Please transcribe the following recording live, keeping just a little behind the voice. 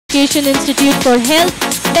Education Institute for Health,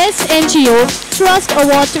 Best NGO, Trust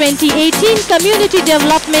Award 2018, Community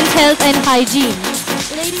Development, Health and Hygiene.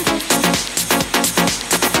 Ladies and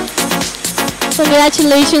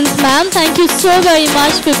congratulations, ma'am. Thank you so very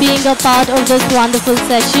much for being a part of this wonderful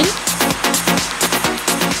session.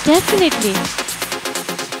 Definitely.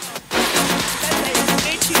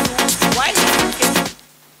 Why I get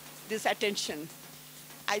this attention?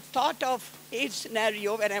 I thought of AIDS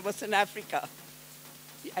scenario when I was in Africa.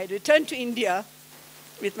 I returned to India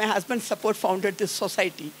with my husband's support, founded this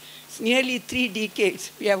society. It's nearly 3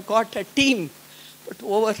 decades. We have got a team, but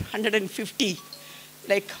over 150,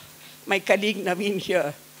 like my colleague Naveen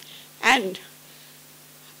here. And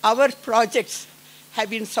our projects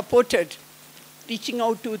have been supported, reaching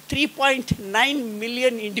out to 3.9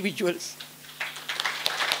 million individuals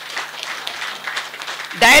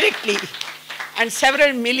directly and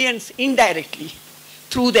several millions indirectly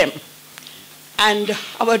through them. And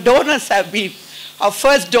our donors have been, our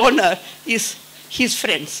first donor is his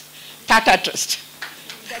friends, Tata Trust,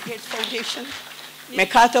 Gates Foundation,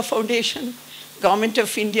 MacArthur Foundation, Government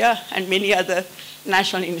of India, and many other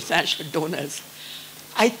national and international donors.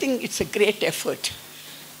 I think it's a great effort.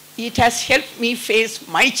 It has helped me face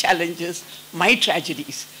my challenges, my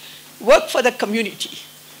tragedies. Work for the community.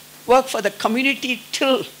 Work for the community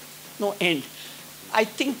till no end. I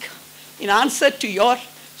think in answer to your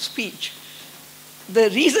speech, the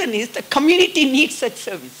reason is the community needs such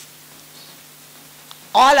service.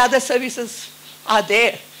 All other services are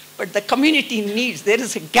there, but the community needs, there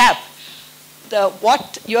is a gap.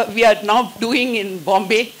 What we are now doing in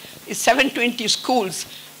Bombay is 720 schools,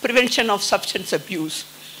 prevention of substance abuse.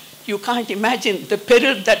 You can't imagine the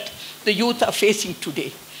peril that the youth are facing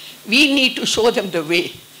today. We need to show them the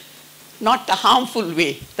way, not the harmful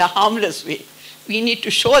way, the harmless way. We need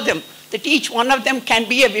to show them that each one of them can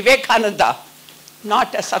be a Vivekananda,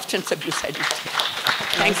 not a substance abuse addict.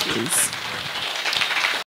 Thank you.